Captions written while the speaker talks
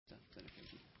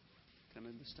Can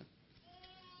I move this stuff?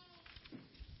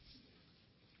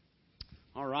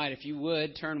 All right, if you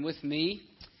would, turn with me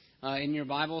in your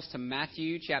Bibles to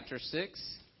Matthew chapter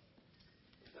 6.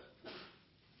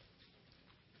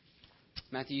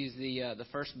 Matthew is the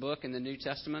first book in the New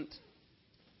Testament.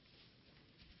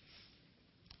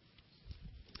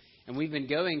 And we've been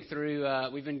going through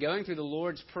the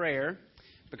Lord's Prayer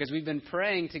because we've been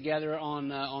praying together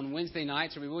on Wednesday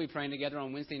nights, or we will be praying together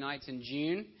on Wednesday nights in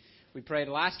June. We prayed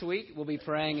last week. We'll be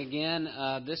praying again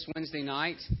this Wednesday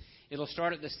night. It'll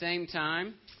start at the same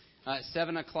time,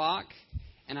 7 o'clock,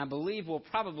 and I believe we'll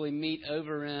probably meet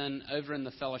over in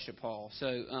the fellowship hall.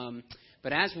 So,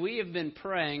 but as we have been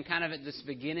praying, kind of at this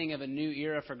beginning of a new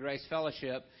era for Grace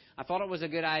Fellowship, I thought it was a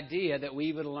good idea that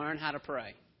we would learn how to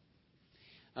pray.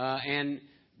 And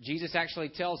Jesus actually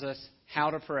tells us how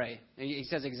to pray. And he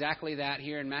says exactly that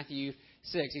here in Matthew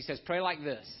 6. He says, "Pray like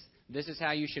this. This is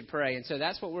how you should pray." And so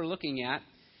that's what we're looking at.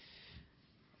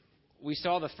 We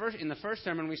saw in the first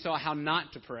sermon, we saw how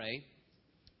not to pray,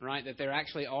 right? That there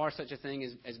actually are such a thing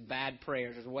as bad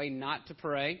prayers. There's a way not to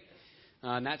pray.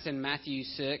 And that's in Matthew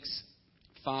 6,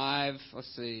 5.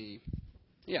 Let's see.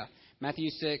 Yeah, Matthew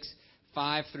 6,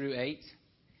 5 through 8.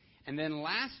 And then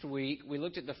last week, we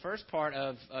looked at the first part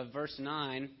of verse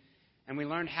 9, and we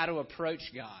learned how to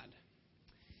approach God.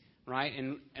 Right?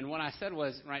 And what I said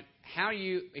was, right,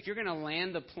 if you're going to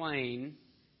land the plane,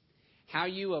 how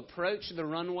you approach the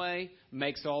runway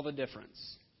makes all the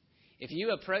difference. If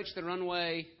you approach the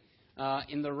runway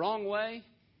in the wrong way,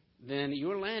 then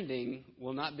your landing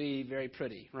will not be very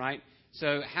pretty, right?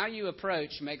 So how you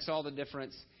approach makes all the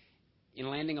difference in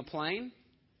landing a plane,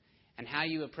 and how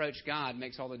you approach God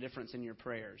makes all the difference in your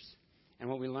prayers. And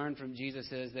what we learned from Jesus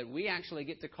is that we actually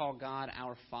get to call God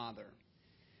our Father.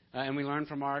 And we learned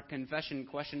from our confession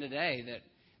question today that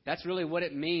that's really what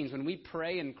it means when we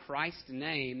pray in Christ's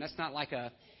name. That's not like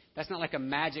a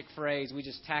magic phrase we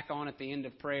just tack on at the end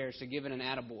of prayers to give it an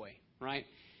attaboy, right?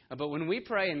 But when we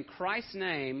pray in Christ's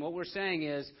name, what we're saying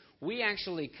is we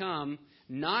actually come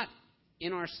not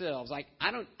in ourselves. Like I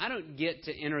don't get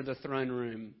to enter the throne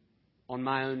room on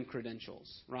my own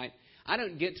credentials, right? I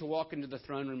don't get to walk into the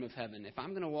throne room of heaven. If I'm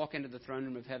going to walk into the throne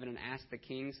room of heaven and ask the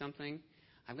King something,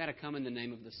 I've got to come in the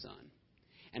name of the Son.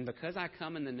 And because I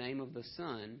come in the name of the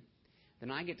Son,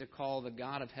 then I get to call the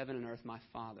God of heaven and earth my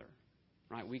Father.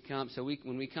 Right?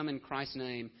 When we come in Christ's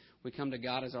name, we come to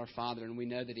God as our Father, and we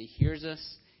know that He hears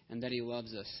us and that He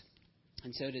loves us.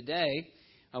 And so today,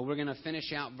 we're going to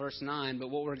finish out verse 9, but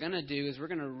what we're going to do is we're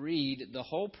going to read the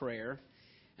whole prayer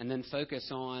and then focus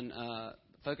on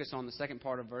the second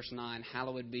part of verse 9,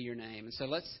 hallowed be your name. And so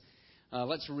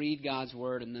let's read God's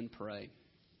word and then pray.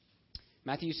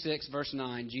 Matthew 6, verse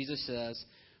 9, Jesus says,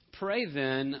 "Pray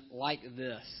then like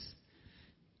this,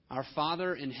 Our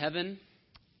Father in heaven,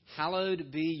 hallowed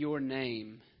be your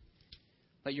name.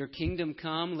 Let your kingdom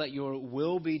come, let your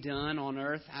will be done on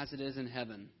earth as it is in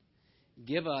heaven.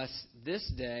 Give us this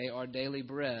day our daily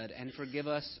bread, and forgive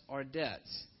us our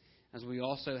debts, as we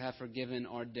also have forgiven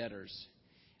our debtors.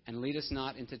 And lead us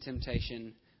not into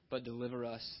temptation, but deliver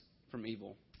us from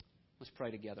evil." Let's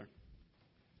pray together.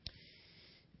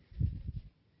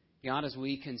 God, as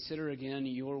we consider again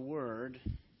your word,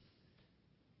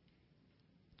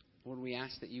 Lord, we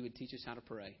ask that you would teach us how to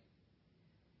pray.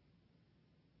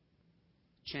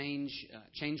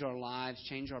 Change our lives,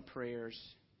 change our prayers,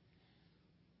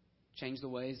 change the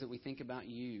ways that we think about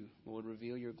you. Lord,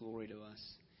 reveal your glory to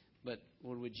us. But,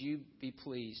 Lord, would you be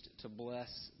pleased to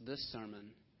bless this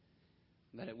sermon,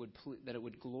 that it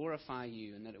would glorify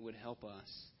you and that it would help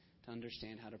us to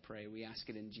understand how to pray. We ask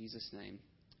it in Jesus' name.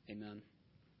 Amen.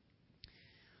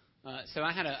 So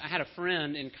I had a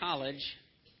friend in college.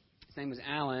 His name was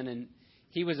Alan, and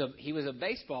he was a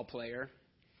baseball player,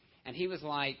 and he was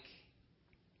like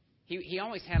he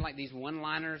always had like these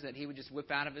one-liners that he would just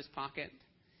whip out of his pocket.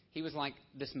 He was like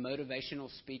this motivational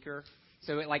speaker.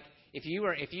 So if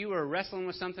you were wrestling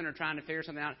with something or trying to figure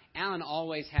something out, Alan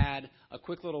always had a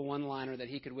quick little one-liner that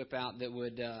he could whip out that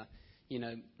would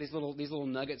these little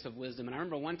nuggets of wisdom. And I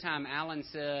remember one time Alan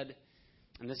said,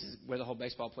 and this is where the whole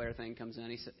baseball player thing comes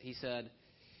in. He said,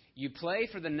 "You play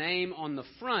for the name on the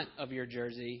front of your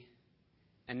jersey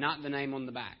and not the name on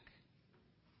the back."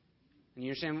 And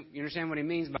you understand what he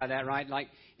means by that, right?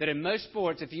 Like that in most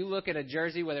sports, if you look at a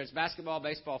jersey, whether it's basketball,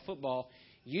 baseball, football,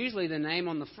 usually the name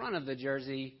on the front of the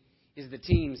jersey is the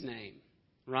team's name,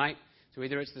 right? So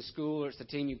either it's the school or it's the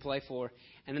team you play for.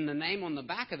 And then the name on the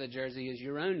back of the jersey is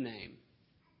your own name,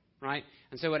 right?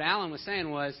 And so what Alan was saying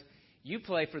was, you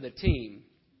play for the team.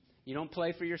 You don't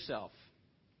play for yourself.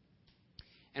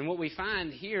 And what we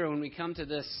find here when we come to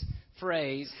this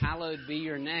phrase, hallowed be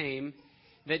your name,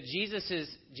 that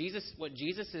what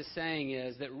Jesus is saying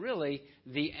is that really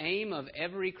the aim of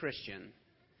every Christian,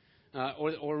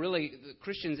 or really the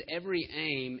Christian's every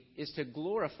aim, is to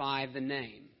glorify the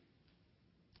name.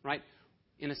 Right?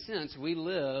 In a sense, we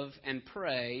live and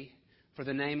pray for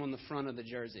the name on the front of the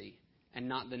jersey and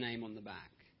not the name on the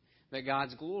back. That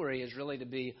God's glory is really to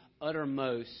be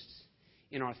uttermost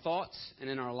in our thoughts and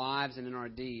in our lives and in our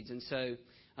deeds. And so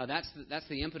that's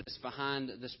the impetus behind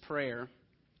this prayer.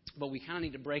 But we kind of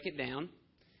need to break it down,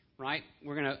 right?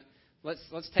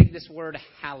 Let's take this word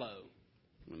hallow.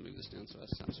 I'm going to move this down so I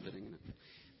stop spitting in it.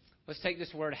 Let's take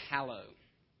this word hallow,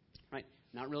 right?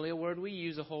 Not really a word we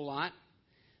use a whole lot.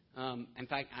 In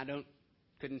fact,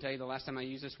 couldn't tell you the last time I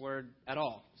used this word at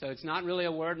all. So it's not really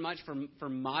a word much for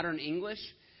modern English.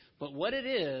 But what it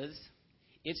is,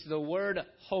 it's the word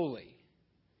holy.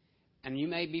 And you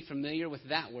may be familiar with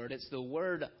that word. It's the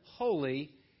word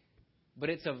holy, but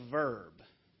it's a verb,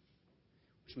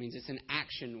 which means it's an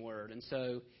action word. And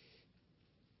so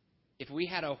if we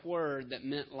had a word that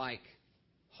meant like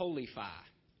holify,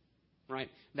 right?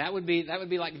 That would be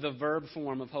like the verb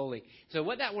form of holy. So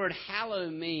what that word hallow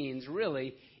means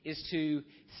really is to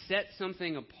set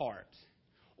something apart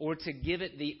or to give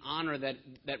it the honor that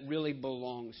really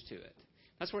belongs to it.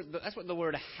 That's what the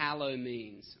word hallow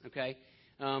means, okay?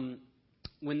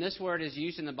 When this word is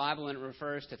used in the Bible and it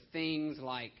refers to things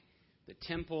like the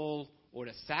temple or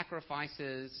to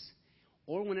sacrifices,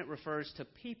 or when it refers to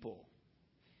people,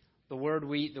 the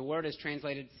word is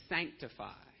translated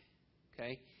sanctify,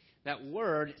 okay? That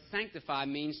word, sanctify,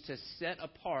 means to set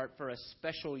apart for a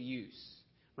special use,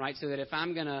 right? So that if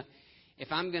I'm gonna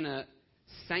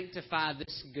sanctify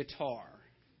this guitar,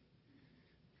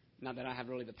 not that I have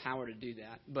really the power to do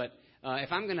that, but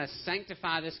if I'm going to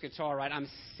sanctify this guitar, right, I'm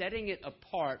setting it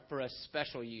apart for a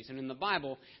special use. And in the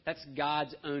Bible, that's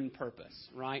God's own purpose,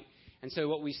 right? And so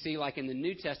what we see, like in the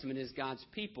New Testament, is God's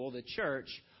people, the church,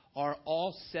 are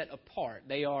all set apart.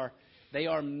 They are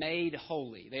made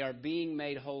holy. They are being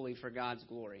made holy for God's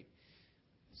glory.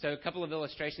 So a couple of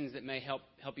illustrations that may help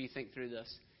you think through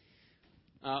this.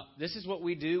 This is what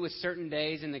we do with certain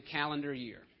days in the calendar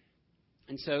year.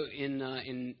 And so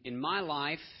in my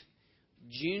life,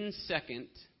 June 2nd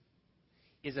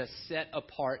is a set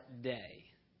apart day,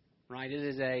 right?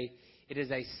 It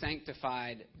is a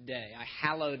sanctified day. I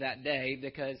hallow that day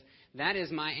because that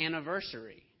is my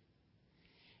anniversary.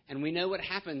 And we know what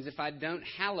happens if I don't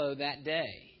hallow that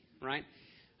day, right?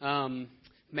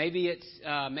 Maybe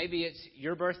it's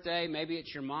your birthday, maybe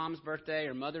it's your mom's birthday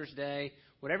or Mother's Day,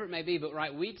 whatever it may be. But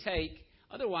right, we take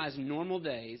otherwise normal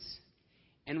days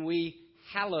and we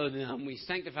hallow them, we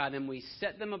sanctify them, we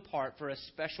set them apart for a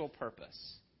special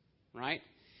purpose, right?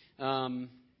 Or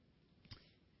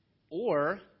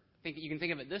you can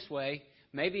think of it this way: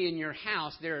 maybe in your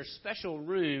house there are special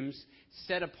rooms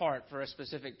set apart for a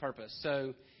specific purpose.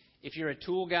 So if you're a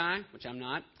tool guy, which I'm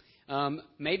not,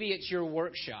 maybe it's your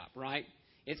workshop, right?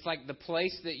 It's like the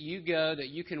place that you go that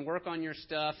you can work on your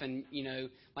stuff, and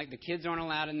like the kids aren't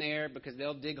allowed in there because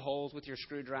they'll dig holes with your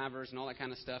screwdrivers and all that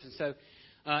kind of stuff. And so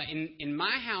in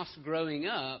my house growing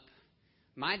up,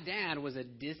 my dad was a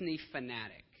Disney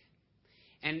fanatic.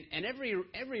 And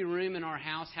every room in our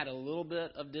house had a little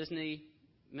bit of Disney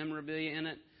memorabilia in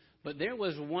it. But there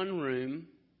was one room,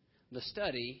 the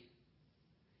study,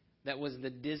 that was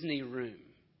the Disney room,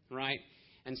 right?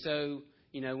 And so,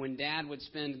 when Dad would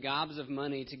spend gobs of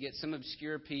money to get some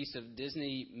obscure piece of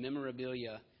Disney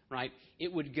memorabilia, right,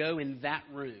 it would go in that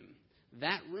room.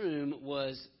 That room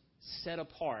was set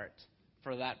apart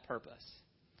for that purpose.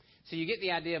 So you get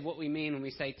the idea of what we mean when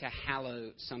we say to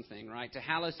hallow something, right? To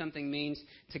hallow something means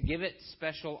to give it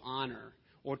special honor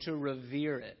or to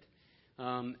revere it,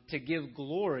 to give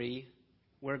glory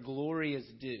where glory is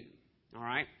due, all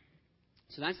right?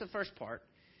 So that's the first part.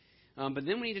 But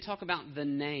then we need to talk about the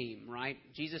name, right?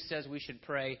 Jesus says we should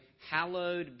pray,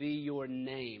 hallowed be your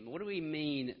name. What do we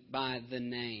mean by the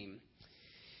name?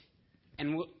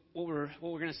 And what we're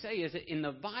going to say is that in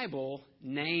the Bible,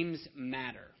 names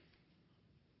matter,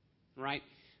 right?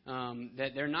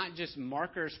 That they're not just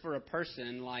markers for a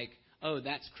person like, oh,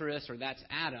 that's Chris or that's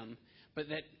Adam, but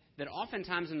that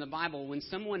oftentimes in the Bible, when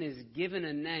someone is given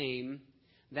a name,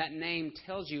 that name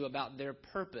tells you about their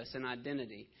purpose and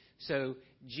identity. So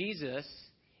Jesus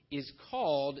is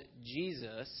called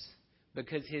Jesus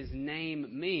because his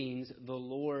name means the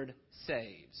Lord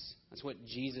saves. That's what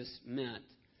Jesus meant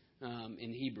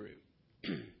in Hebrew.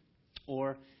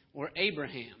 Or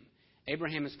Abraham.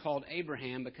 Abraham is called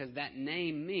Abraham because that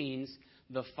name means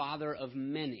the father of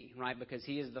many, right? Because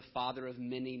he is the father of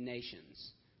many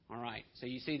nations. All right. So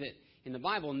you see that in the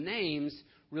Bible, names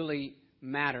really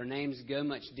matter. Names go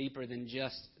much deeper than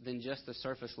just the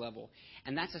surface level.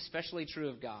 And that's especially true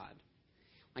of God.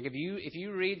 Like if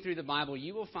you read through the Bible,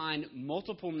 you will find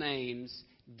multiple names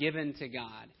given to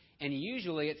God. And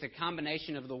usually it's a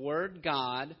combination of the word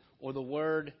God or the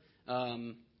word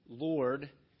Lord,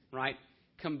 right,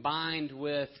 combined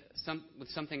with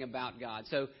something about God.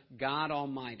 So God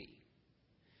Almighty.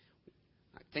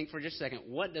 Think for just a second,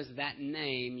 what does that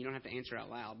name, you don't have to answer out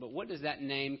loud, but what does that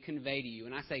name convey to you?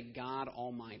 And I say God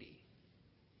Almighty.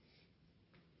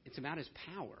 It's about His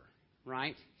power,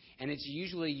 right? And it's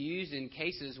usually used in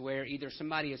cases where either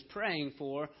somebody is praying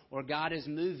for or God is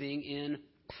moving in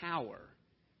power.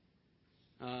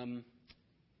 The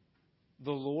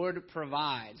Lord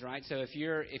provides, right? So if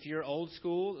you're old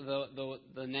school,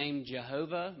 the name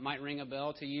Jehovah might ring a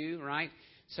bell to you, right?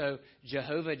 So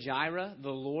Jehovah Jireh, the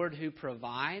Lord who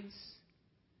provides,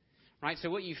 right? So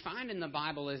what you find in the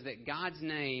Bible is that God's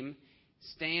name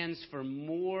stands for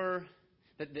more,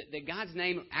 that God's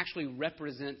name actually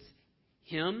represents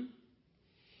Him.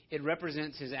 It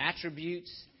represents His attributes,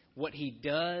 what He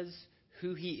does,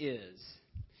 who He is.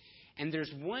 And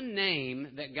there's one name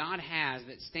that God has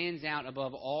that stands out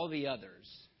above all the others.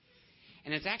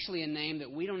 And it's actually a name that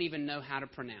we don't even know how to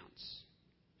pronounce,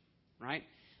 right?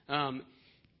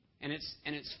 And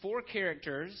it's 4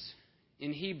 characters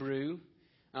in Hebrew,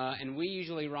 and we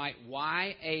usually write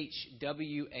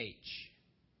YHWH.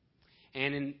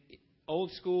 And in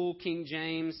old school King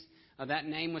James, that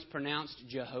name was pronounced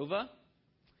Jehovah.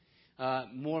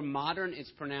 More modern,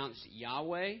 it's pronounced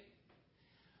Yahweh.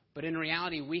 But in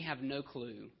reality, we have no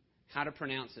clue how to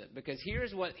pronounce it, because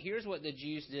here's what the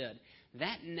Jews did.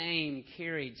 That name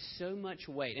carried so much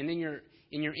weight, and in your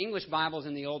English Bibles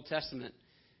in the Old Testament,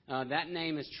 that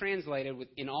name is translated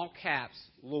in all caps,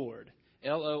 Lord,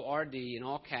 Lord, in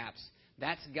all caps.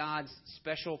 That's God's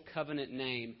special covenant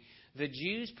name. The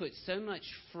Jews put so much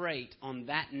freight on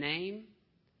that name.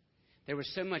 There was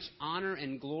so much honor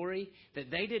and glory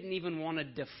that they didn't even want to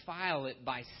defile it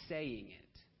by saying it.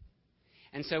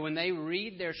 And so when they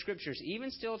read their scriptures,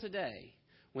 even still today,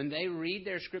 when they read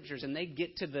their scriptures and they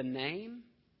get to the name,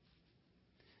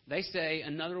 they say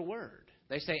another word.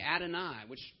 They say Adonai,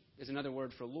 which is another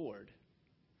word for Lord,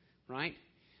 right?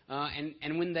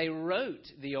 And when they wrote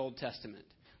the Old Testament,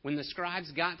 when the scribes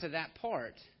got to that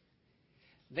part,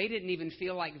 they didn't even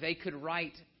feel like they could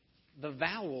write the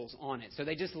vowels on it. So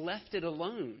they just left it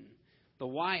alone, the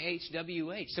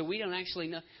YHWH. So we don't actually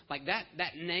know. Like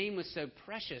that name was so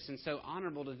precious and so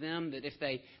honorable to them that if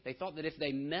they thought that if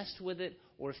they messed with it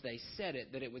or if they said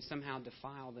it, that it would somehow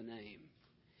defile the name.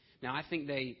 Now, I think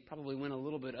they probably went a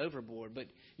little bit overboard, but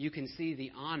you can see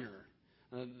the honor,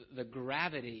 the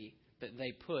gravity that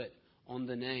they put on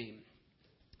the name.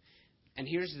 And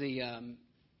here's the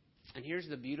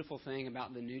beautiful thing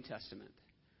about the New Testament.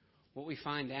 What we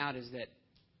find out is that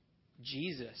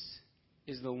Jesus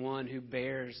is the one who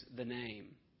bears the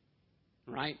name,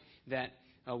 right? That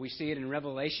we see it in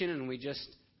Revelation, and we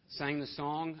just sang the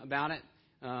song about it.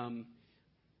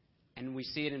 And we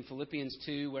see it in Philippians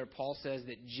 2, where Paul says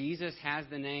that Jesus has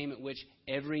the name at which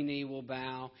every knee will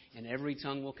bow and every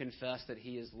tongue will confess that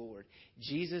He is Lord.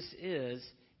 Jesus is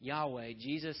Yahweh.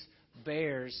 Jesus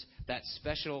bears that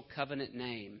special covenant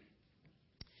name.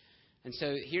 And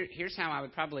so here's how I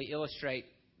would probably illustrate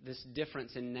this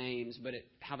difference in names, but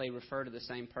how they refer to the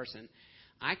same person.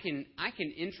 I can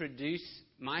introduce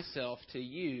myself to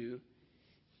you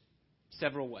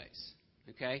several ways,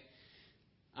 okay?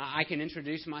 I can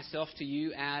introduce myself to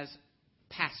you as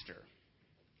pastor,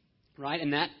 right?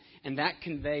 And that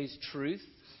conveys truth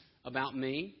about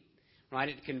me, right?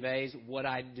 It conveys what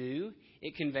I do.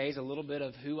 It conveys a little bit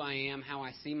of who I am, how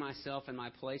I see myself and my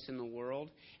place in the world.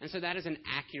 And so that is an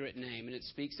accurate name, and it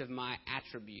speaks of my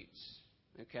attributes,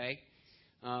 okay?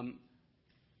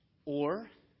 Or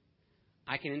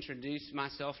I can introduce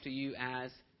myself to you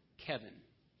as Kevin,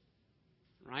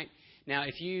 right? Now,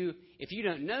 if you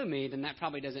don't know me, then that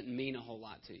probably doesn't mean a whole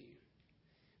lot to you,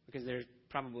 because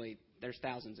there's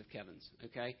thousands of Kevins,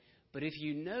 okay? But if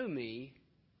you know me,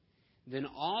 then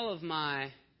all of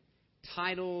my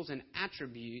titles and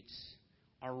attributes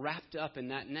are wrapped up in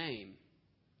that name,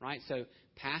 right? So,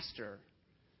 pastor,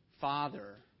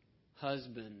 father,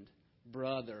 husband,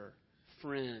 brother,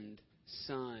 friend,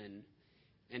 son,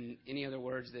 and any other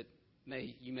words that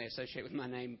you may associate with my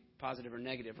name, positive or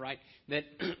negative, right? That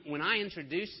when I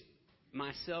introduce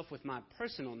myself with my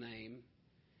personal name,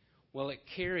 well, it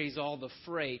carries all the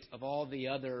freight of all the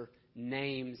other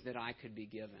names that I could be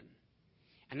given.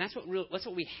 And that's what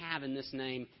we have in this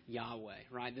name, Yahweh,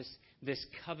 right? This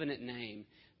covenant name,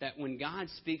 that when God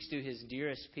speaks to His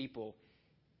dearest people,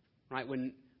 right,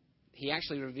 when he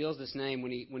actually reveals this name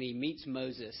when he meets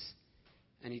Moses.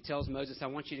 And he tells Moses, I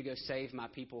want you to go save my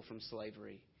people from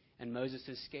slavery. And Moses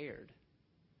is scared.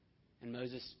 And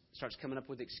Moses starts coming up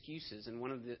with excuses. And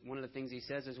one of the things he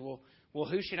says is, well,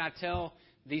 who should I tell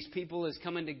these people is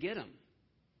coming to get them?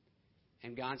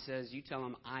 And God says, you tell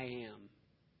them, I am.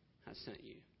 I sent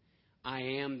you. I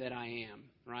am that I am,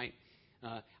 right?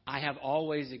 I have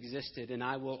always existed and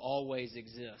I will always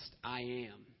exist. I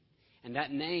am. And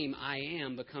that name, I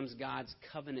am, becomes God's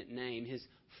covenant name, his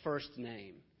first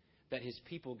name that his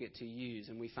people get to use.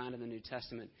 And we find in the New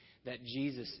Testament that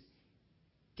Jesus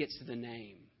gets the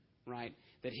name, right?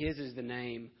 That his is the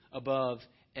name above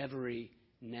every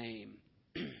name.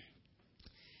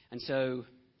 And so,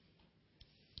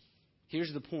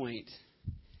 here's the point.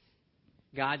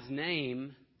 God's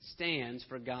name stands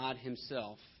for God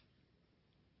himself.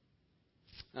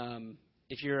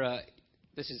 If you're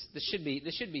this should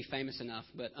be famous enough,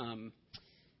 but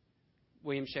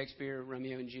William Shakespeare,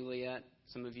 Romeo and Juliet.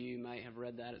 Some of you might have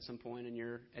read that at some point in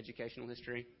your educational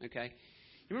history. Okay,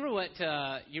 you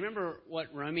remember what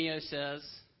Romeo says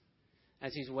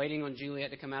as he's waiting on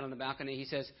Juliet to come out on the balcony? He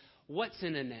says, "What's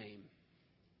in a name?"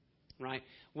 Right?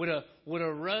 Would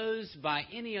a rose by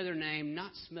any other name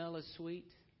not smell as sweet?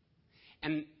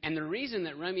 And the reason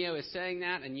that Romeo is saying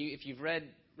that, and if you've read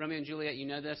Romeo and Juliet, you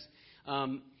know this.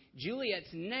 Juliet's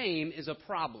name is a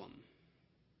problem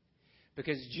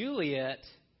because Juliet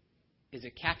is a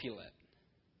Capulet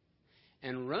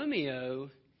and Romeo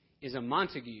is a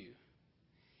Montague.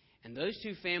 And those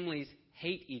two families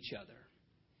hate each other.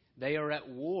 They are at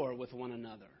war with one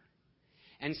another.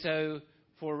 And so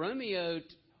for Romeo,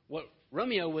 what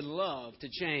Romeo would love to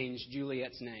change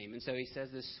Juliet's name. And so he says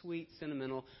this sweet,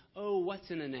 sentimental, oh, what's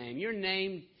in a name? Your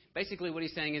name, basically what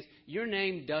he's saying is, your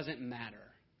name doesn't matter,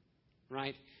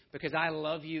 right? Because I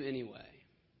love you anyway.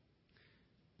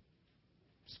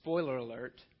 Spoiler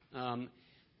alert.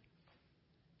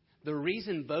 The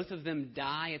reason both of them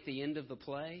die at the end of the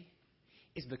play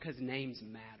is because names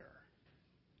matter.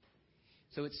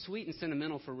 So it's sweet and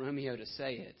sentimental for Romeo to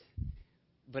say it,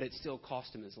 but it still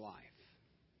cost him his life,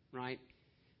 right?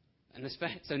 And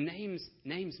so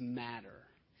names matter.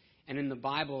 And in the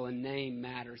Bible, a name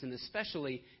matters, and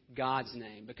especially God's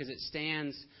name, because it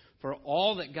stands for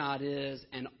all that God is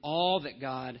and all that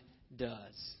God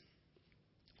does.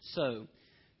 So,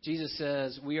 Jesus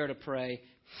says we are to pray,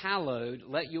 hallowed,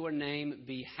 let your name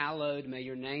be hallowed, may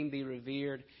your name be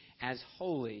revered as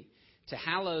holy. To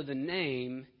hallow the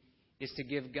name is to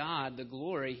give God the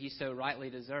glory he so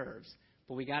rightly deserves.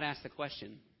 But we got to ask the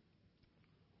question,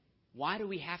 why do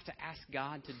we have to ask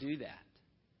God to do that?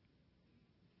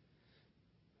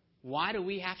 Why do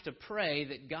we have to pray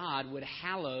that God would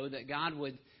hallow, that God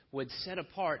would set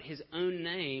apart his own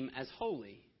name as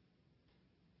holy?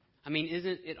 I mean,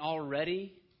 isn't it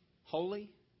already holy?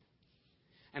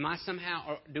 Am I somehow,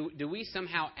 or do we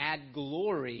somehow add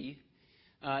glory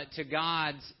to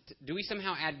God's? Do we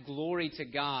somehow add glory to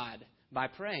God by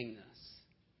praying this?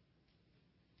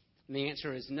 And the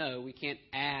answer is no. We can't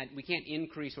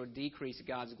increase or decrease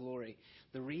God's glory.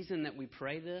 The reason that we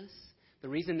pray this, the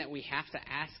reason that we have to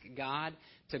ask God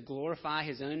to glorify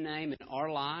his own name in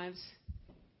our lives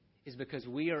is because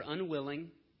we are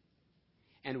unwilling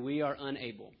and we are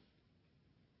unable.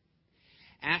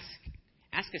 Ask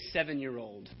a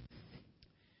 7-year-old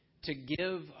to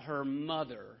give her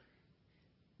mother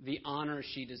the honor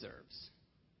she deserves.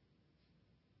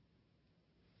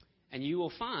 And you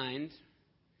will find,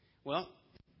 well,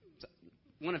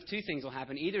 one of two things will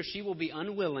happen. Either she will be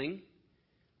unwilling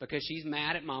because she's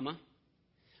mad at Mama.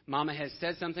 Mama has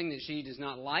said something that she does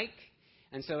not like.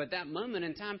 And so at that moment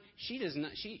in time, she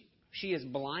is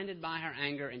blinded by her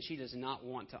anger and she does not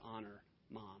want to honor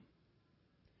Mom.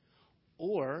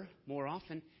 Or, more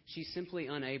often, she's simply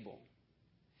unable.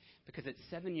 Because at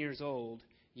 7 years old,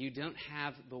 you don't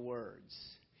have the words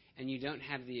and you don't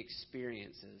have the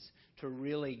experiences to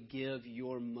really give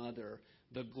your mother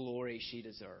the glory she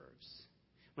deserves.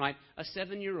 Right? A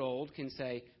 7-year-old can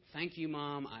say, thank you,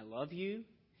 Mom, I love you.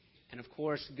 And of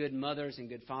course, good mothers and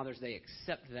good fathers, they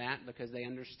accept that because they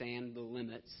understand the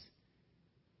limits.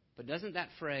 But doesn't that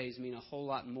phrase mean a whole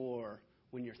lot more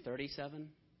when you're 37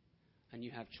 and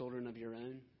you have children of your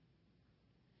own?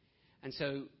 And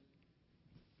so,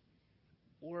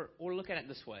 or look at it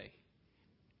this way.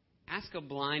 Ask a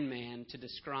blind man to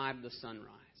describe the sunrise.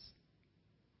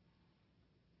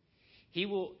 He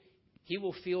will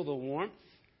feel the warmth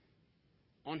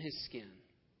on his skin.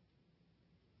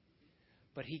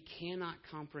 But he cannot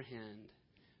comprehend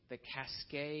the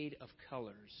cascade of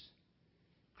colors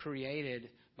created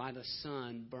by the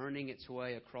sun burning its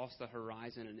way across the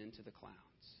horizon and into the clouds.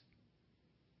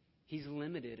 He's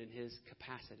limited in his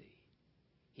capacity.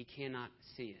 He cannot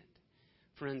see it.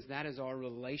 Friends, that is our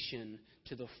relation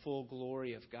to the full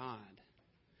glory of God.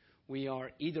 We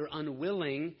are either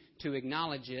unwilling to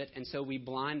acknowledge it, and so we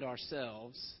blind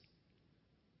ourselves,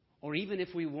 or even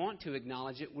if we want to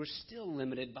acknowledge it, we're still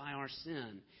limited by our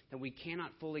sin, that we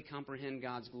cannot fully comprehend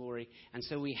God's glory, and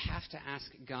so we have to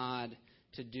ask God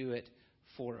to do it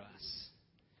for us.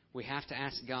 We have to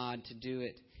ask God to do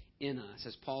it in us.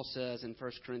 As Paul says in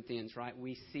 1 Corinthians, right,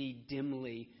 we see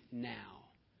dimly now,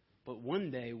 but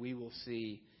one day we will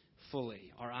see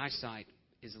fully. Our eyesight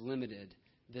is limited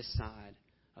this side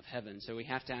of heaven. So we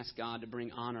have to ask God to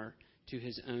bring honor to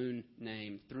his own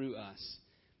name through us,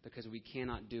 because we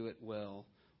cannot do it well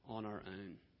on our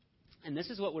own. And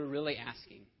this is what we're really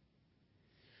asking.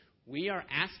 We are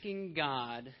asking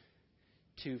God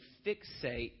to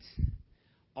fixate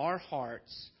our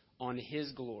hearts on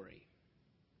his glory.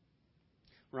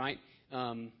 Right?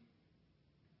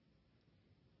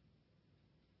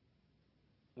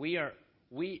 We are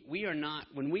not,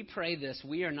 when we pray this,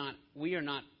 we are not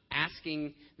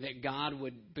asking that God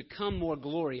would become more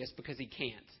glorious, because he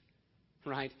can't.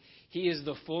 Right? He is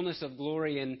the fullness of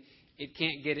glory, and it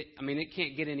can't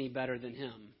get any better than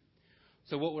him.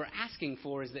 So what we're asking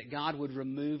for is that God would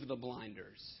remove the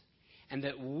blinders, and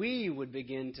that we would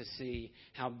begin to see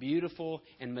how beautiful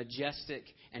and majestic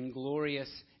and glorious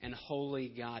and holy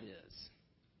God is.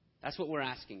 That's what we're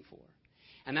asking for.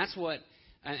 And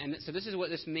so this is what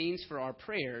this means for our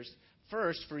prayers.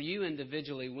 First, for you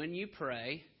individually, when you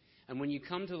pray and when you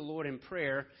come to the Lord in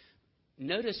prayer,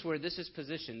 notice where this is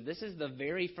positioned. This is the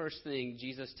very first thing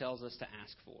Jesus tells us to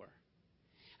ask for.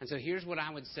 And so here's what I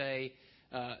would say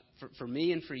for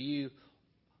me and for you.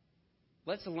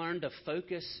 Let's learn to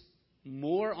focus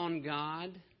more on God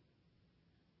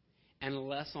and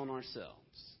less on ourselves.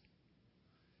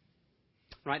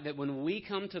 Right? That when we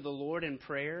come to the Lord in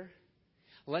prayer,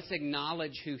 let's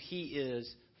acknowledge who he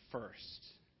is first.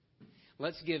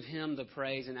 Let's give him the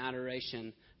praise and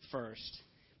adoration first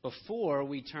before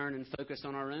we turn and focus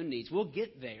on our own needs. We'll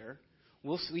get there.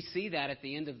 We see that at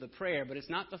the end of the prayer, but it's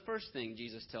not the first thing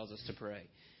Jesus tells us to pray.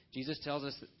 Jesus tells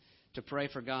us to pray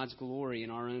for God's glory in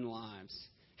our own lives.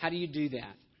 How do you do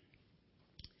that?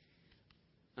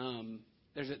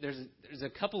 There's a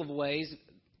couple of ways.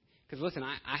 Because listen,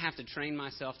 I have to train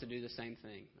myself to do the same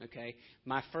thing. Okay,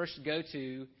 my first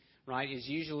go-to, right, is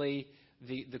usually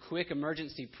the quick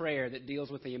emergency prayer that deals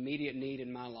with the immediate need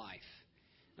in my life.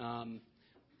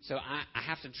 So I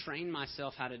have to train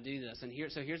myself how to do this. And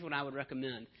here's what I would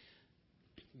recommend: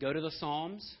 go to the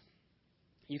Psalms.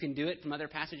 You can do it from other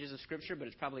passages of Scripture, but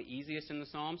it's probably easiest in the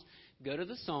Psalms. Go to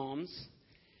the Psalms,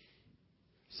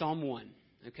 Psalm 1.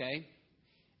 Okay,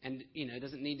 and it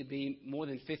doesn't need to be more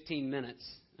than 15 minutes.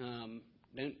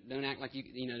 Don't act like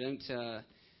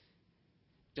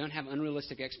don't have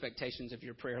unrealistic expectations of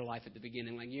your prayer life at the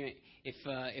beginning. Like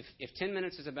if 10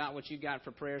 minutes is about what you got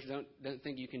for prayers, don't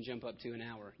think you can jump up to an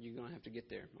hour. You're going to have to get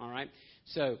there. All right.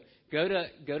 So go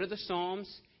to the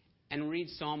Psalms and read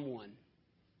Psalm 1.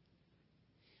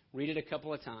 Read it a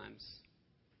couple of times.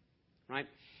 Right.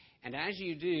 And as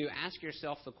you do, ask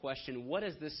yourself the question: what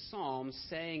is this psalm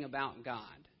saying about God?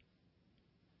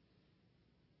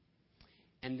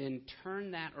 And then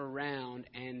turn that around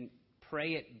and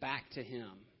pray it back to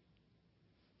him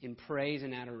in praise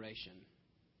and adoration.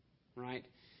 Right?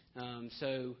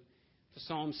 So the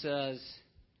psalm says,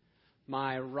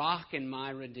 "My rock and my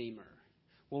redeemer."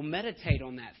 Well, meditate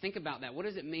on that. Think about that. What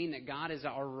does it mean that God is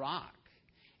our rock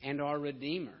and our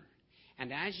redeemer?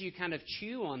 And as you kind of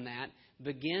chew on that,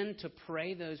 begin to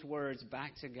pray those words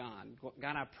back to God.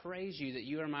 God, I praise you that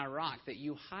you are my rock, that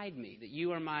you hide me, that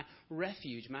you are my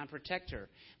refuge, my protector,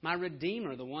 my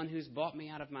redeemer, the one who's bought me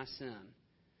out of my sin.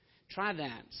 Try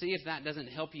that. See if that doesn't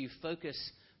help you focus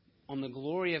on the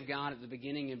glory of God at the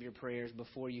beginning of your prayers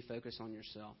before you focus on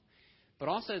yourself. But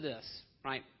also this,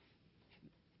 right?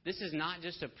 This is not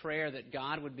just a prayer that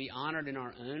God would be honored in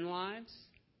our own lives,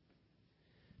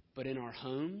 but in our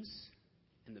homes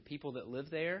and the people that live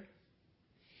there,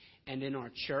 and in our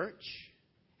church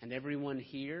and everyone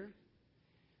here.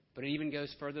 But it even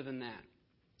goes further than that.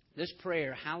 This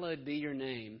prayer, "Hallowed be your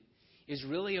name," is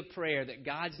really a prayer that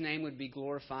God's name would be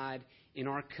glorified in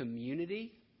our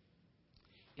community,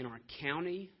 in our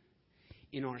county,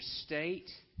 in our state,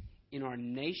 in our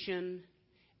nation,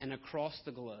 and across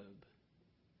the globe.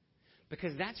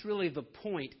 Because that's really the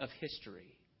point of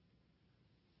history.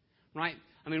 Right?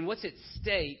 I mean, what's at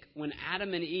stake when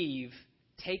Adam and Eve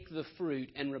take the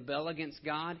fruit and rebel against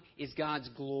God is God's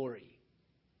glory.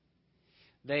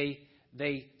 They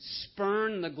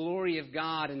spurn the glory of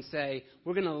God and say,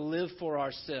 we're going to live for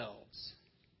ourselves.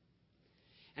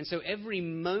 And so every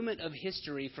moment of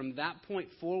history from that point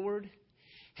forward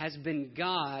has been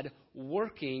God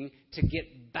working to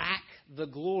get back the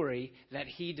glory that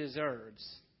He deserves.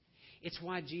 It's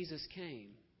why Jesus came.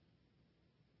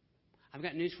 I've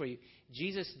got news for you.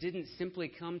 Jesus didn't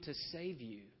simply come to save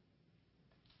you.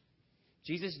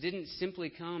 Jesus didn't simply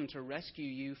come to rescue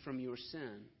you from your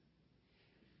sin.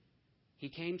 He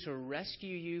came to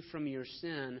rescue you from your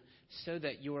sin so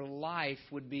that your life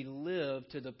would be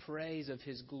lived to the praise of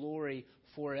His glory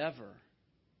forever.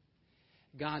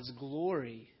 God's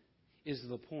glory is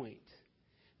the point.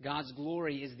 God's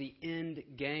glory is the end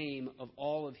game of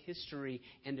all of history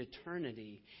and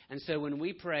eternity. And so when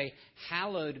we pray,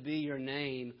 hallowed be your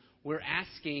name, we're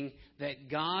asking that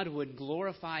God would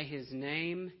glorify His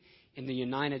name in the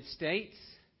United States,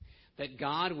 that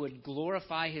God would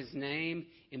glorify His name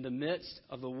in the midst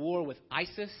of the war with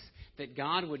ISIS, that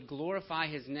God would glorify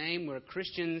His name where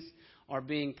Christians are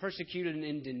being persecuted in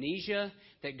Indonesia,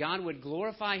 that God would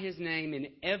glorify His name in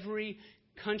every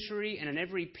country and in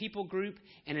every people group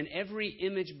and in every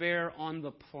image bearer on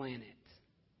the planet.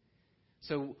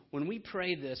 So when we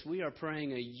pray this, we are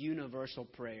praying a universal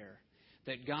prayer,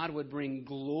 that God would bring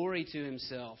glory to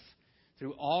Himself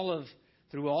through all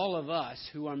of us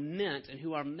who are meant and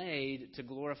who are made to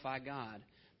glorify God,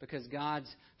 because God's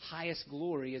highest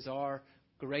glory is our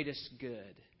greatest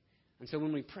good. And so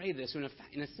when we pray this,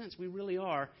 in a sense, we really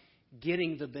are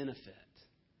getting the benefit,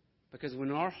 because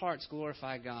when our hearts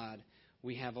glorify God,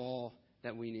 we have all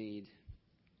that we need.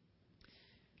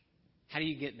 How do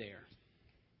you get there?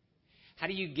 How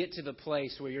do you get to the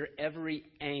place where your every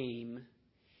aim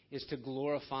is to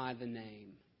glorify the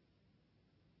name?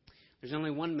 There's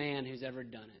only one man who's ever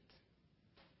done it.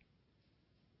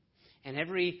 And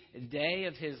every day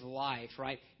of His life,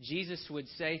 right, Jesus would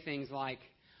say things like,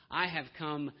 I have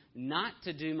come not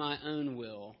to do my own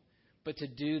will, but to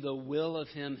do the will of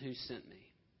Him who sent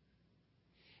me.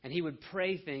 And He would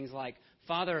pray things like,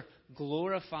 Father,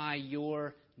 glorify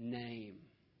your name.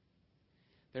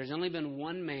 There's only been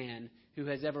one man who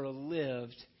has ever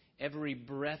lived every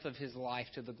breath of his life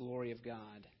to the glory of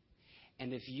God.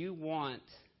 And if you want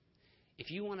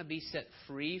to be set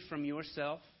free from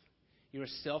yourself, your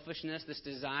selfishness, this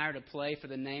desire to play for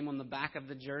the name on the back of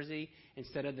the jersey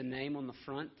instead of the name on the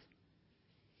front,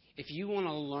 if you want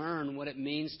to learn what it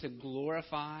means to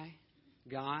glorify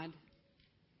God,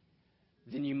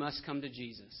 then you must come to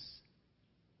Jesus.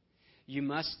 You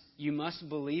must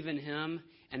believe in Him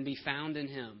and be found in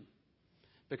Him,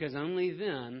 because only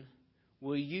then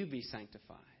will you be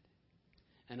sanctified,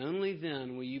 and only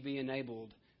then will you be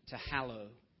enabled to hallow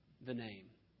the name.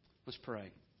 Let's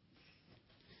pray.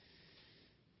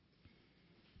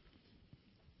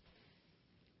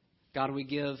 God, we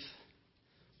give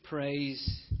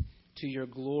praise to your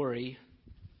glory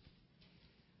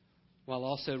while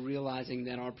also realizing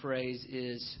that our praise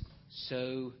is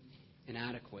so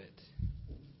inadequate,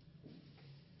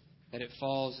 that it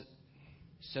falls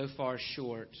so far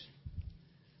short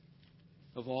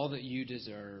of all that you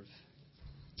deserve.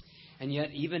 And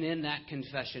yet, even in that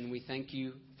confession, we thank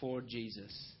you for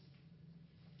Jesus,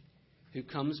 who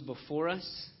comes before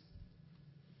us,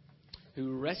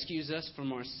 who rescues us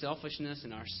from our selfishness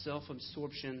and our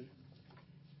self-absorption,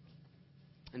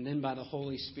 and then by the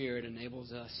Holy Spirit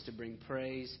enables us to bring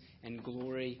praise and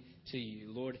glory to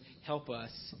you. Lord, help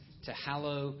us to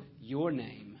hallow your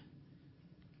name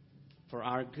for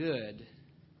our good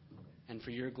and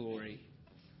for your glory.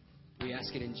 We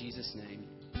ask it in Jesus' name.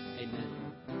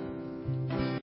 Amen.